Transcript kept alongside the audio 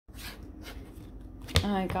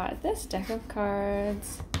I got this deck of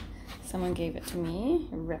cards. Someone gave it to me.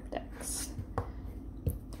 Repdex.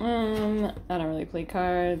 I don't really play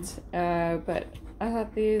cards, but I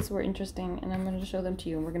thought these were interesting, and I'm going to show them to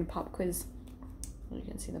you. And we're going to pop quiz. You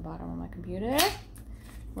can see the bottom of my computer.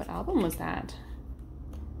 What album was that?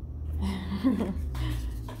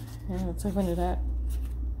 Let's open it up.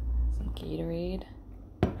 Some Gatorade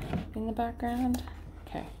in the background.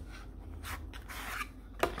 Okay.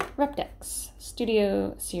 Repdex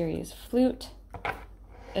Studio Series Flute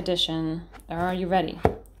Edition. Are you ready?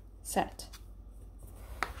 Set.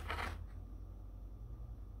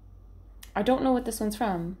 I don't know what this one's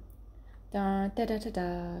from. Da da da da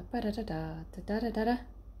da ba da da da da da da da.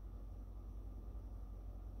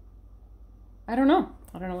 I don't know.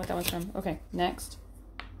 I don't know what that one's from. Okay, next.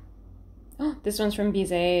 Oh, this one's from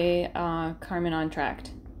Bizet, Carmen on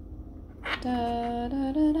Tract. Da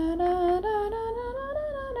da da da da da da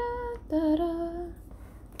da da.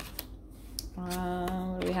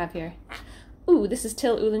 What do we have here? Ooh, this is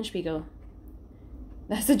Till Eulenspiegel.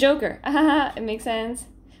 That's the Joker. Ah, it makes sense.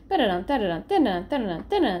 And it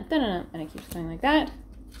keeps going like that.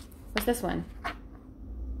 What's this one?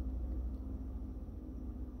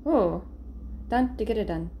 Oh. Dun dun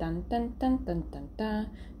dun dun dun dun dun dun dun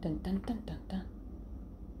dun dun dun dun.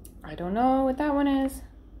 I don't know what that one is.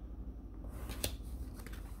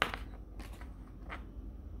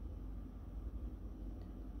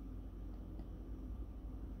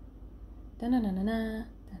 I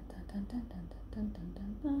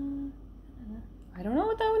don't know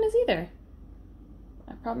what that one is either.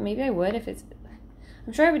 Maybe I would if it's...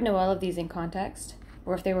 I'm sure I would know all of these in context,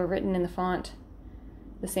 or if they were written in the font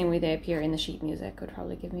the same way they appear in the sheet music would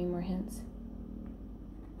probably give me more hints.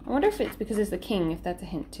 I wonder if it's because it's the king, if that's a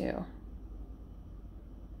hint too.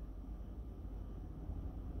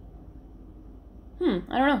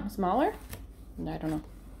 I don't know. Smaller? I don't know.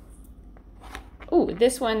 Ooh,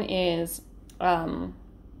 this one is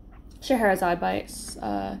Scheherazade by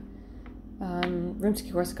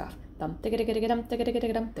Rimsky-Korsakov.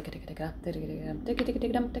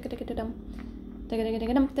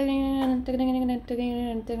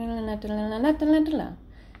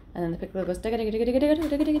 And then the piccolo goes.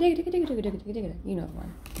 You know the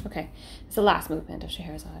one. Okay, it's the last movement of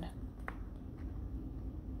Scheherazade.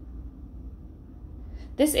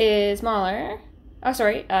 This is smaller. Oh,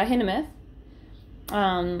 sorry, Hindemith.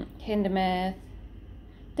 Hindemith.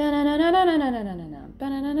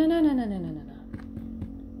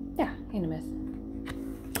 Yeah, Hindemith.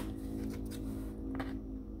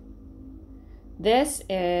 This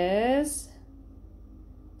is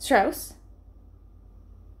Strauss.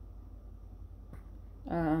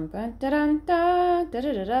 And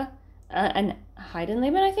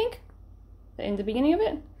Heidenleben, I think, in the beginning of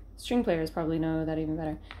it. String players probably know that even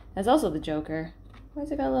better. That's also the Joker. Why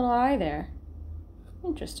has it got a little eye there?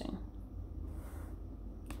 Interesting.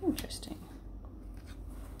 Interesting.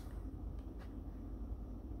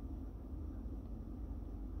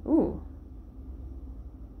 Ooh.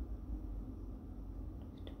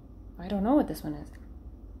 I don't know what this one is.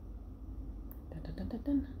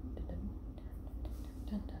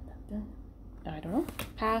 I don't know.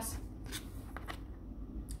 Pass.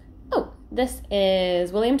 Oh, this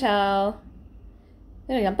is William Tell.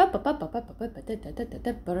 That's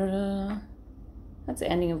the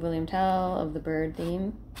ending of William Tell, of the bird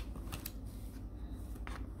theme.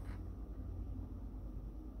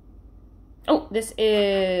 Oh, this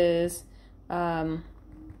is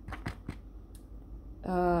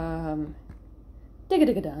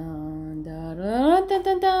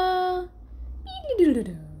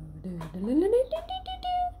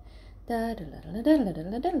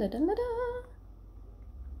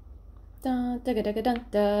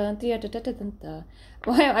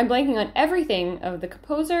Why I'm blanking on everything of the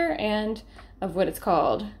composer and of what it's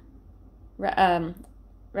called. Rhapsody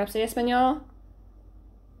Espagnole.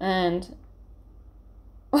 And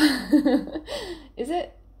is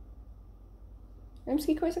it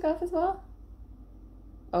Rimsky-Korsakov as well?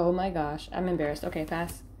 Oh my gosh, I'm embarrassed. Okay,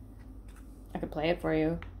 pass. I could play it for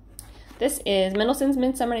you. This is Mendelssohn's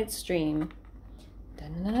Midsummer Night's Dream.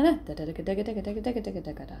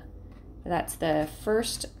 That's the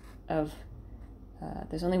first of...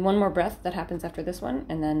 there's only one more breath that happens after this one,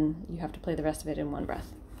 and then you have to play the rest of it in one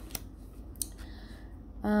breath.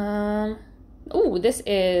 Oh, this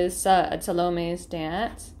is Salome's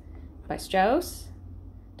Dance by Strauss.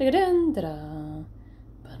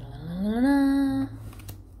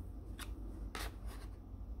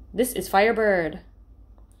 This is Firebird.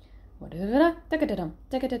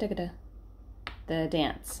 The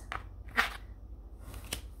dance.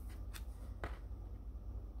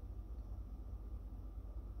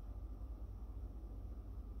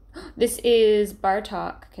 This is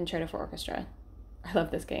Bartók Concerto for Orchestra. I love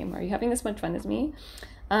this game. Are you having as much fun as me?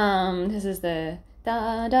 This is the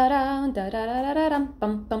da da da da da da da da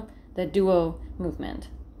bum bum, the duo movement,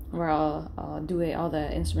 where all the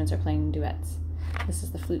instruments are playing duets. This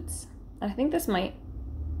is the flutes. And I think this might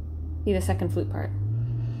be the second flute part.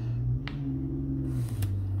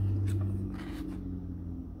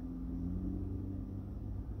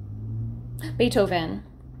 Beethoven.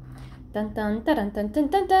 Dun dun dun dun dun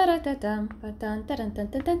dun dun dun dun dun dun dun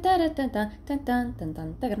dun dun dun dun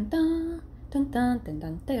dun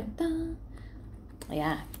dun dun dun.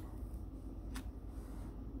 Yeah.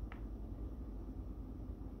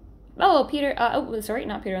 Oh, Peter. Oh, sorry,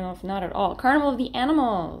 not Peter. No, not at all. Carnival of the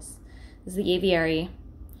Animals. This is the aviary.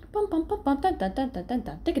 Bum bum bum bum dun dun dun dun dun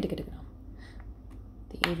dun.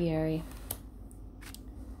 The aviary.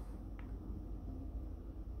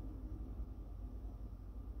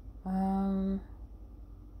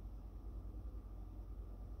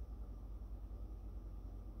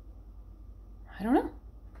 I don't know.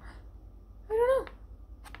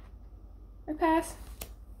 I pass.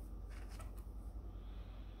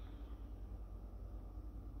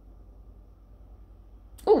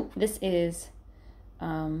 Oh, this is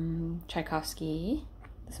Tchaikovsky.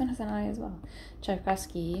 This one has an I as well.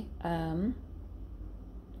 Tchaikovsky, the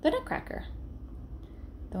Nutcracker.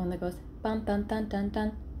 The one that goes bum dun dun dun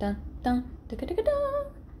dun dun dun dun.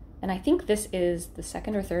 And I think this is the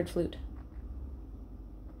second or third flute.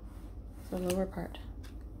 The lower part.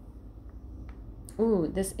 Ooh,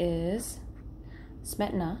 this is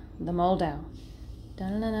Smetana, the Moldau.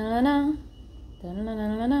 Da-na-na-na-na,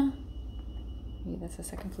 da-na-na-na-na. Maybe that's a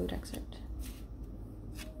second flute excerpt.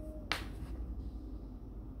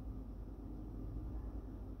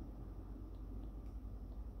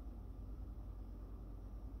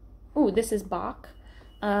 Ooh, this is Bach,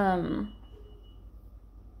 St.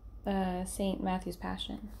 Matthew's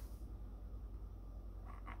Passion.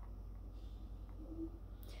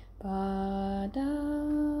 Wow,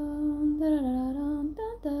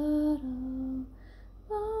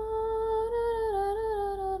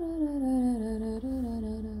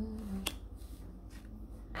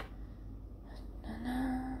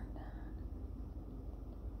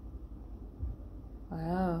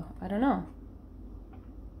 I don't know.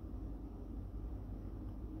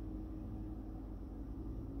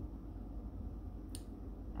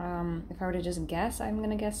 If I were to just guess, I'm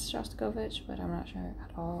going to guess Shostakovich, but I'm not sure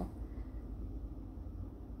at all.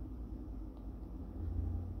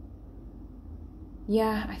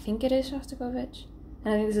 Yeah, I think it is Shostakovich.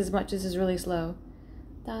 And I think this is really slow.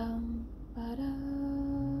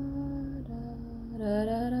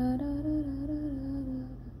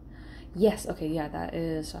 Yes, okay, yeah, that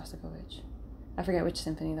is Shostakovich. I forget which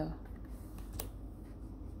symphony though.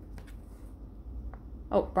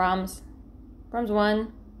 Oh, Brahms. Brahms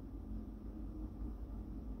 1.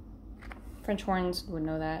 French horns would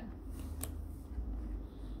know that.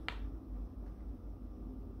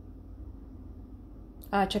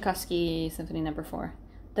 Tchaikovsky Symphony Number 4.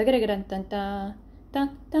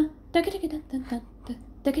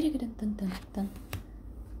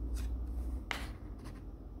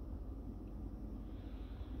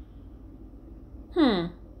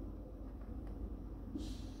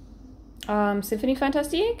 Symphonie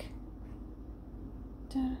Fantastique?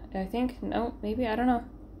 I think, no, maybe, I don't know.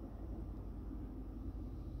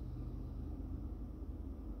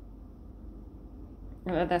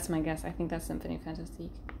 That's my guess. I think that's Symphonie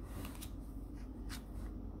Fantastique.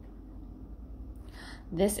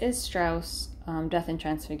 This is Strauss, Death and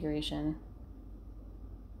Transfiguration,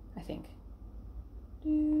 I think.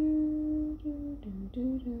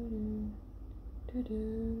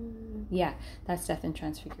 Yeah, that's Death and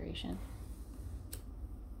Transfiguration.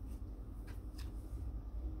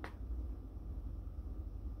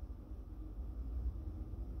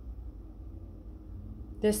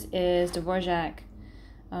 This is Dvorak,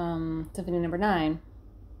 Symphony Number 9.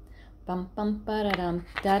 Bum bum ba da dum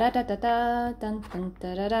da da da da da dun dun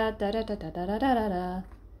da da da da da da da da da da.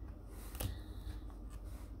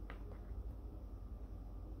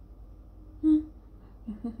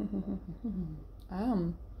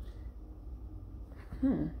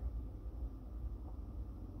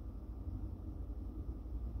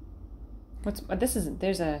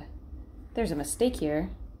 There's a mistake here.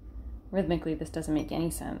 Rhythmically, this doesn't make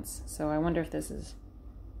any sense. So I wonder if this is...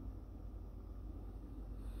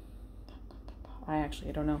 I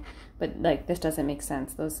don't know. But, like, this doesn't make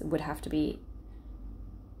sense. Those would have to be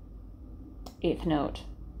 8th note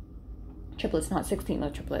triplets, not 16th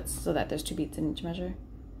note triplets, so that there's 2 beats in each measure.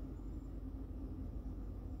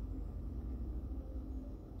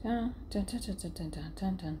 Dun, dun, dun, dun, dun, dun, dun,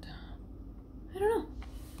 dun, dun. I don't know.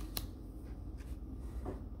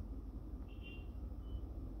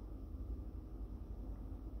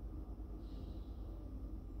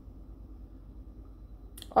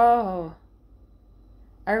 Oh,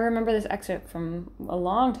 I remember this excerpt from a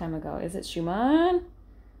long time ago. Is it Schumann?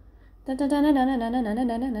 I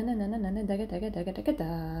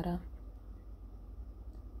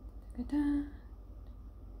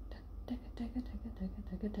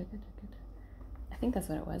think that's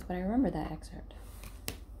what it was, but I remember that excerpt.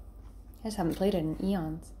 I just haven't played it in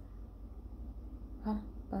eons.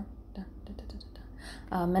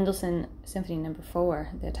 Mendelssohn Symphony No. 4,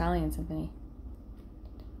 the Italian Symphony.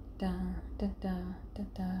 Da, da, da, da,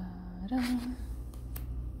 da, da.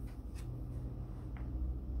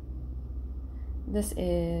 This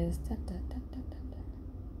is da, da, da, da, da, da.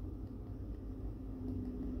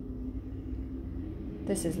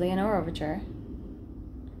 This is Leonore Overture.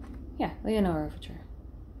 Yeah, Leonore Overture.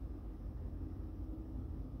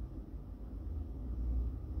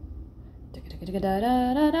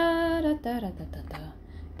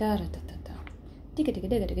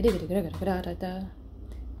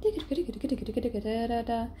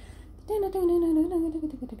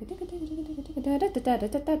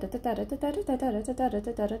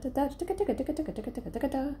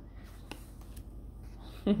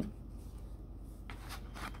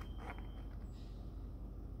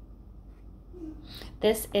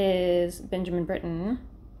 This is Benjamin Britten.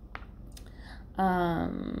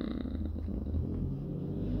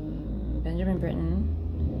 Benjamin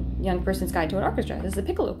Britten, Young Person's Guide to an Orchestra. This is the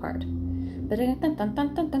piccolo part.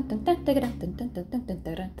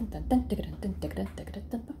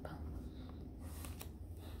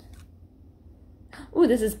 Ooh,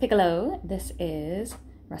 this is piccolo. This is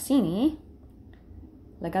Rossini,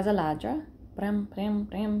 La Gazzaladra.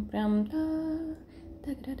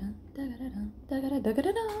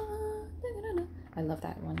 I love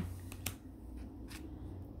that one.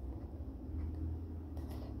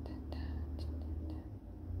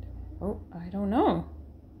 Oh, I don't know.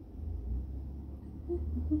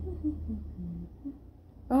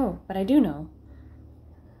 Oh, but I do know.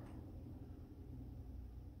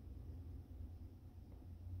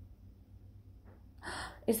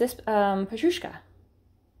 Is this Petrushka?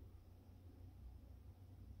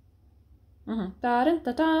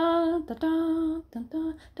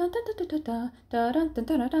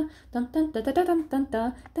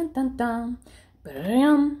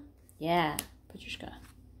 Yeah, Petrushka.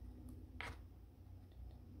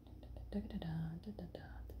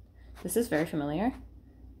 This is very familiar.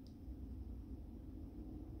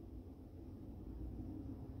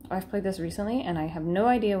 I've played this recently and I have no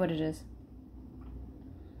idea what it is.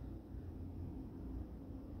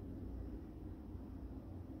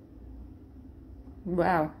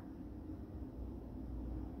 Wow.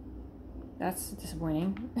 That's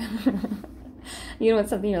disappointing. You know, it's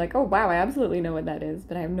something you're like, oh wow, I absolutely know what that is,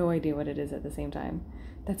 but I have no idea what it is at the same time.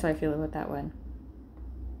 That's how I feel about that one.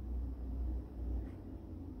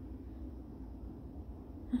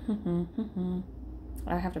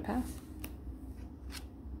 I have to pass.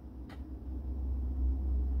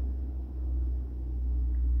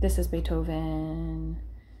 This is Beethoven.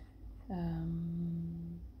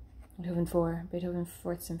 Beethoven 4, Beethoven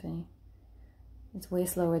 4th Symphony. It's way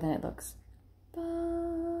slower than it looks.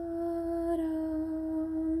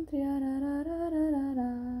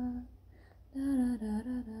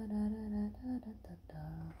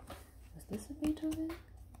 Was this a Beethoven?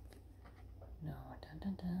 No.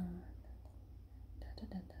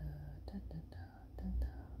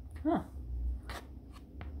 Huh.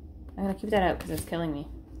 I'm gonna keep that out because it's killing me.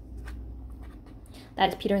 That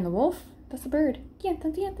is Peter and the Wolf. That's the bird. I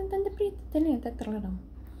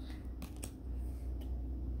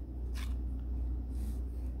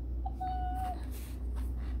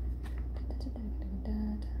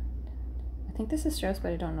think this is Strauss,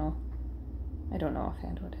 but I don't know. I don't know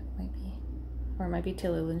offhand what it might be. Or it might be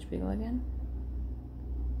Till Eulenspiegel again.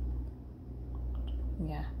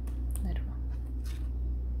 Yeah, I don't know.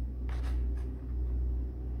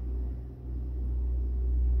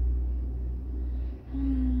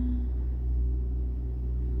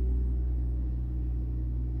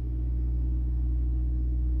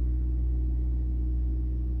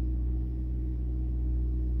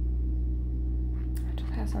 I have to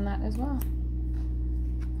pass on that as well.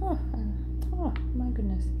 Oh my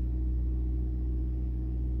goodness.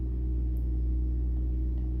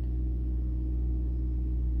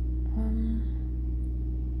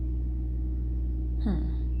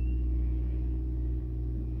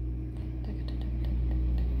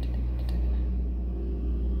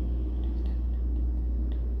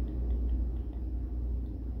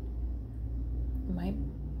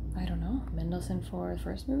 Mendelssohn for the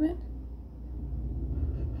first movement.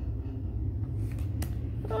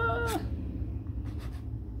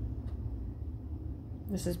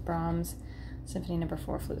 This is Brahms Symphony No.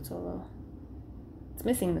 4 flute solo. It's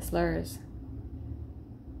missing the slurs.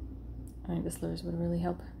 I think the slurs would really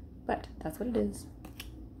help, but that's what it is.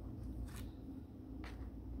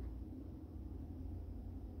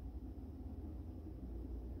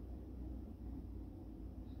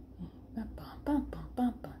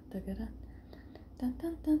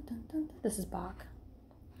 This is Bach.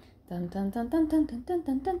 The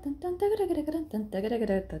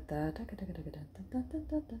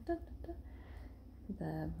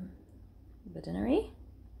Veterinary.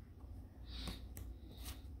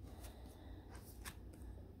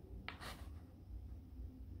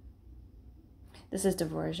 This is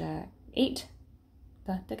Dvorak 8.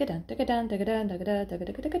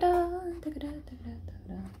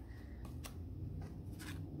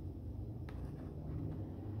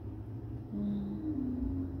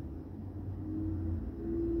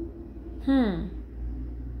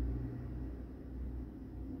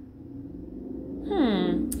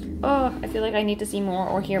 Oh, I feel like I need to see more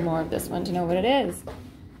or hear more of this one to know what it is.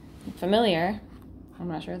 Familiar. I'm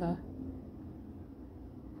not sure though.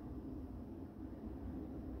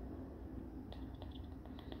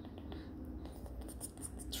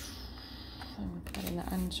 I'm gonna put that in the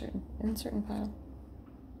uncertain pile.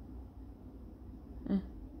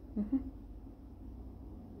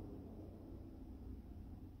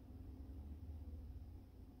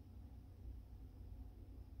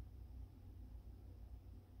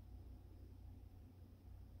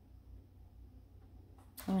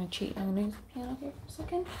 I'm going to cheat. I'm going to use the piano here for a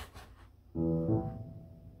second.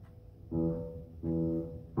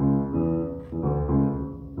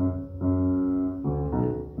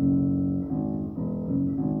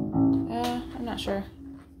 I'm not sure.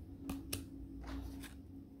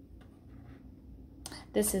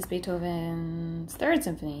 This is Beethoven's Third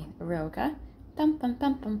Symphony, Eroica.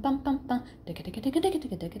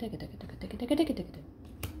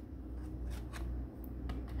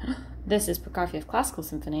 This is Prokofiev Classical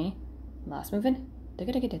Symphony, last movement.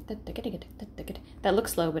 That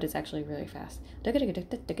looks slow, but it's actually really fast.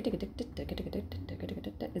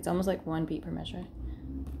 It's almost like one beat per measure.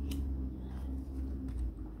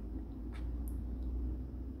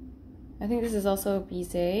 I think this is also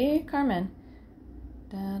Bizet Carmen.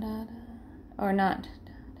 Or not.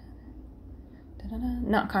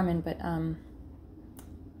 Not Carmen, but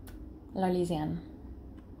L'Arlésienne.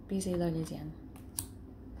 Bizet L'Arlésienne.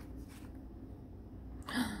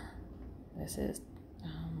 This is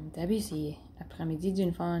Debussy, Après-midi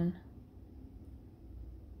d'une Faune.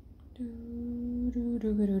 Of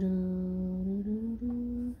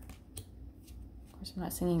course, I'm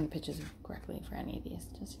not singing the pitches correctly for any of these,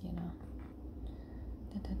 just so you know.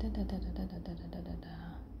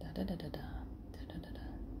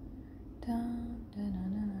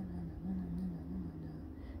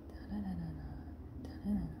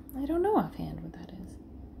 I don't know offhand what that is.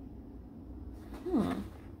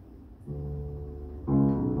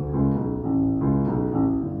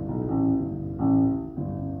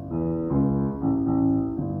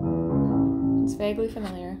 It's vaguely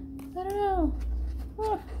familiar. I don't know.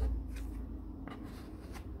 Oh.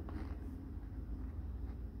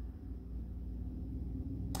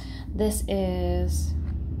 This is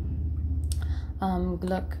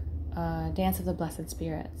Gluck, Dance of the Blessed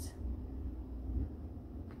Spirits.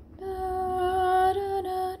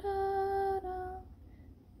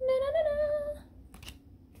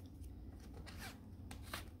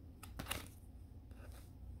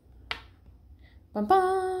 Ba ba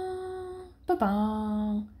ba ba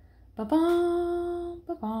ba ba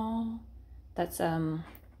ba ba. That's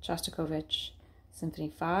Shostakovich Symphony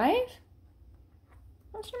 5.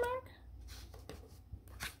 Question mark.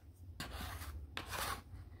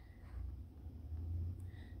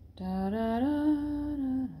 Da, da, da,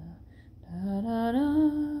 da, da, da, da.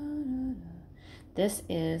 This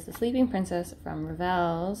is The Sleeping Princess from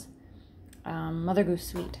Ravel's Mother Goose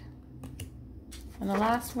Suite. And the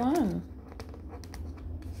last one.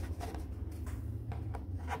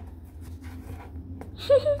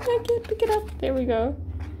 I can't pick it up. There we go.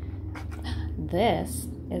 This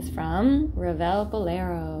is from Ravel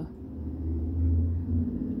Bolero.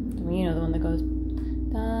 You know, the one that goes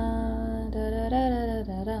da da da da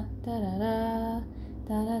da da da da da da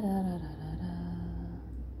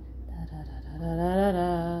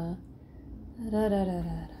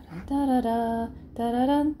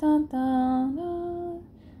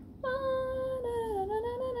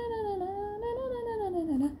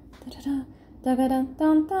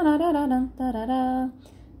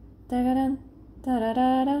Da-da-dun,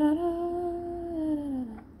 da-da-da-da-da-da.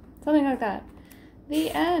 Something like that. The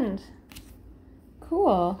end.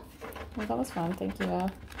 Cool. Well, that was fun. Thank you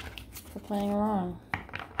for playing along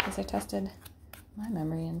as I tested my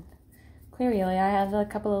memory. And clearly I had a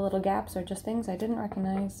couple of little gaps or just things I didn't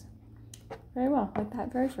recognize very well, like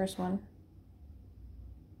that very first one.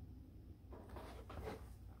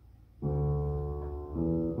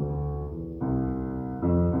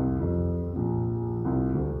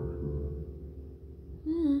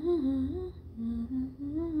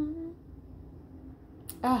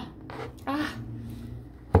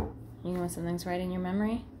 You know when something's right in your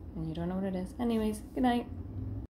memory and you don't know what it is. Anyways, good night.